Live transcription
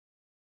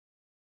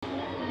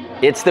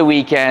It's the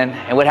weekend,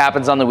 and what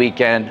happens on the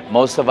weekend?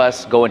 Most of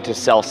us go into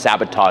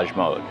self-sabotage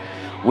mode.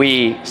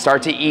 We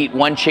start to eat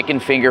one chicken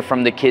finger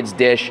from the kids'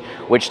 dish,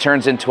 which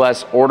turns into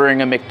us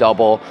ordering a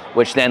McDouble,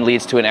 which then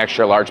leads to an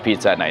extra large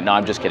pizza at night. No,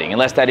 I'm just kidding.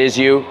 Unless that is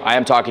you, I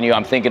am talking to you,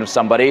 I'm thinking of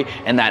somebody,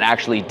 and that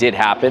actually did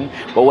happen.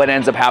 But what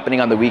ends up happening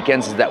on the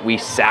weekends is that we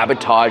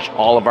sabotage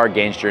all of our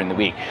gains during the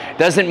week.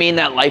 Doesn't mean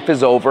that life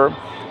is over,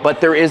 but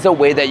there is a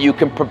way that you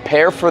can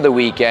prepare for the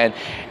weekend,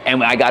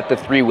 and I got the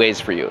 3 ways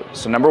for you.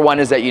 So number 1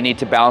 is that you need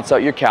to balance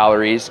out your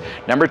calories.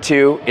 Number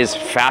 2 is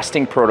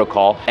fasting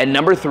protocol. And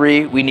number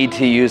 3, we need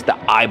to use the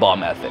eyeball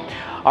method.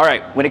 All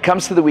right, when it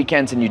comes to the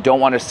weekends and you don't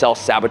want to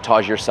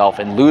self-sabotage yourself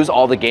and lose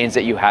all the gains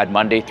that you had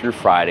Monday through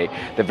Friday,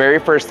 the very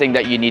first thing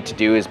that you need to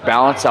do is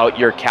balance out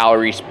your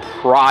calories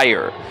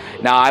prior.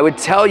 Now, I would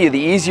tell you the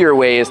easier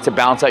way is to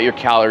balance out your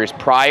calories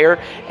prior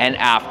and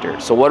after.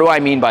 So what do I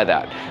mean by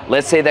that?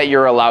 Let's say that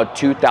you're allowed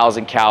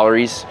 2,000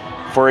 calories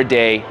for a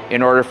day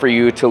in order for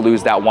you to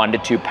lose that 1 to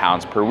 2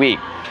 pounds per week.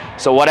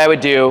 So what I would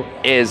do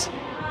is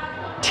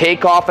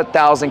take off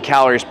 1,000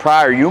 calories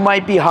prior. You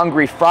might be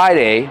hungry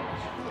Friday,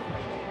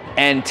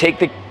 and take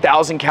the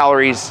 1,000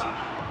 calories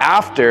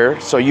after,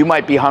 so you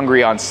might be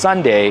hungry on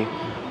Sunday,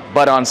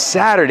 but on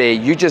Saturday,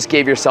 you just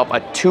gave yourself a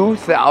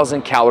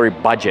 2,000 calorie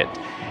budget.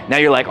 Now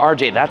you're like,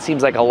 RJ, that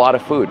seems like a lot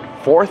of food.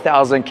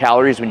 4,000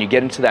 calories when you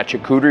get into that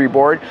charcuterie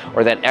board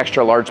or that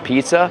extra large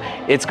pizza,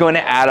 it's going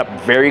to add up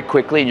very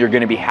quickly, and you're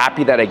going to be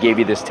happy that I gave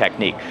you this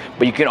technique.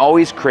 But you can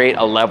always create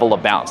a level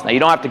of balance. Now you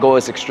don't have to go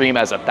as extreme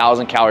as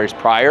 1,000 calories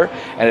prior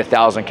and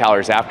 1,000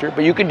 calories after,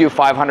 but you can do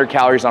 500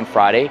 calories on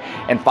Friday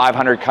and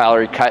 500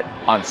 calorie cut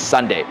on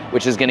Sunday,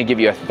 which is going to give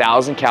you a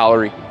 1,000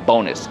 calorie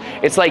bonus.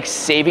 It's like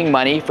saving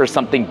money for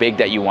something big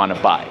that you want to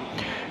buy.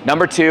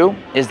 Number 2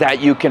 is that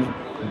you can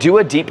do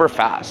a deeper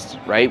fast,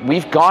 right?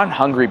 We've gone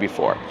hungry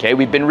before, okay?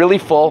 We've been really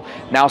full.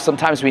 Now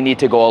sometimes we need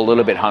to go a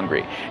little bit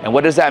hungry. And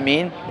what does that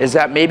mean? Is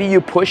that maybe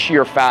you push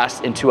your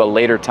fast into a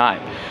later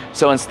time.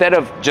 So instead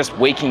of just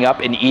waking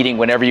up and eating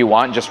whenever you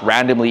want, just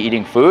randomly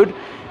eating food,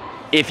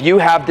 if you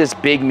have this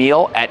big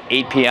meal at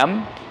 8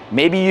 p.m.,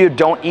 maybe you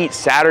don't eat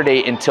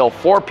Saturday until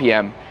 4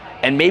 p.m.,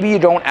 and maybe you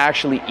don't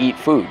actually eat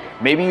food.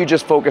 Maybe you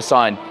just focus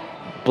on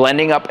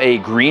blending up a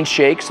green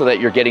shake so that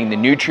you're getting the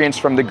nutrients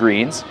from the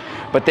greens,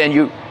 but then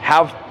you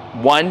have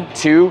 1,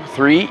 2,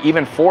 3,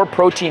 even 4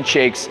 protein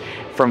shakes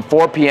from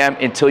 4 p.m.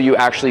 until you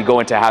actually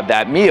go in to have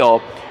that meal,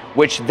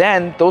 which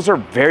then those are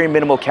very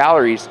minimal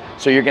calories,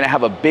 so you're gonna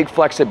have a big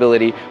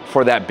flexibility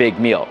for that big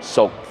meal.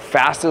 So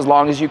fast as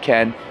long as you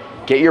can,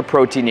 get your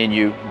protein in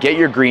you, get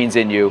your greens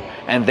in you,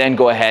 and then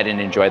go ahead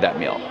and enjoy that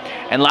meal.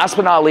 And last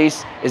but not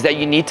least is that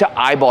you need to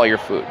eyeball your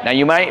food. Now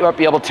you might not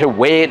be able to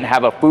weigh it and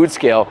have a food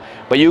scale,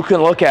 but you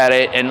can look at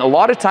it, and a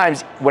lot of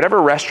times,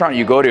 whatever restaurant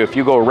you go to, if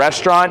you go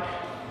restaurant,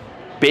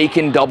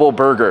 bacon double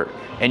burger,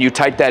 and you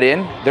type that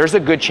in, there's a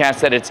good chance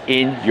that it's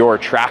in your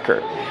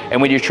tracker.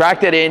 And when you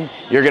track that in,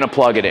 you're gonna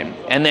plug it in.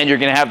 And then you're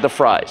gonna have the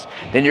fries.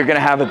 Then you're gonna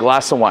have a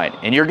glass of wine.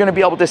 And you're gonna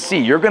be able to see,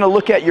 you're gonna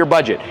look at your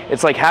budget.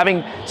 It's like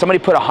having somebody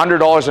put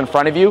 $100 in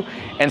front of you,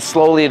 and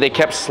slowly they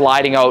kept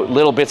sliding out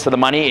little bits of the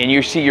money, and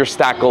you see your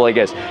stack go like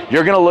this.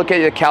 You're gonna look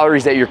at the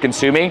calories that you're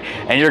consuming,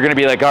 and you're gonna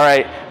be like, all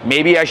right,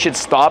 maybe I should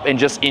stop and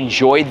just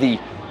enjoy the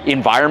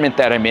environment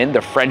that I'm in,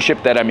 the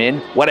friendship that I'm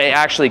in, what I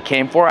actually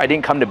came for. I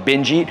didn't come to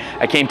binge eat.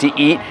 I came to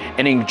eat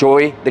and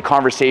enjoy the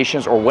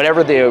conversations or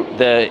whatever the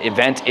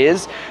event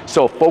is.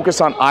 So focus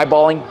on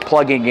eyeballing,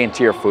 plugging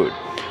into your food.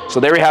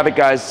 So there we have it,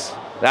 guys.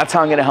 That's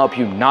how I'm gonna help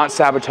you not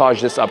sabotage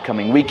this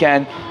upcoming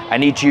weekend. I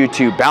need you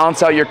to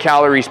balance out your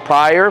calories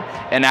prior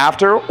and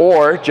after,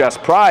 or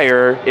just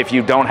prior if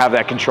you don't have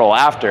that control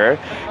after.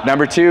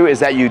 Number 2 is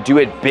that you do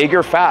it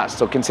bigger fast.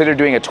 So consider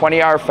doing a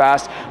 20-hour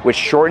fast, which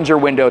shortens your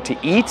window to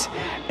eat.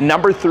 And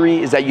number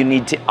 3 is that you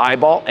need to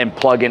eyeball and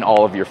plug in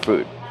all of your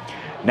food.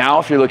 Now,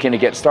 if you're looking to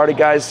get started,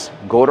 guys,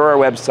 go to our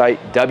website,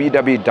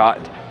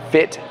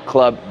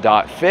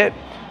 www.fitclub.fit,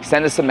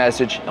 send us a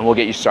message, and we'll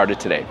get you started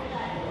today.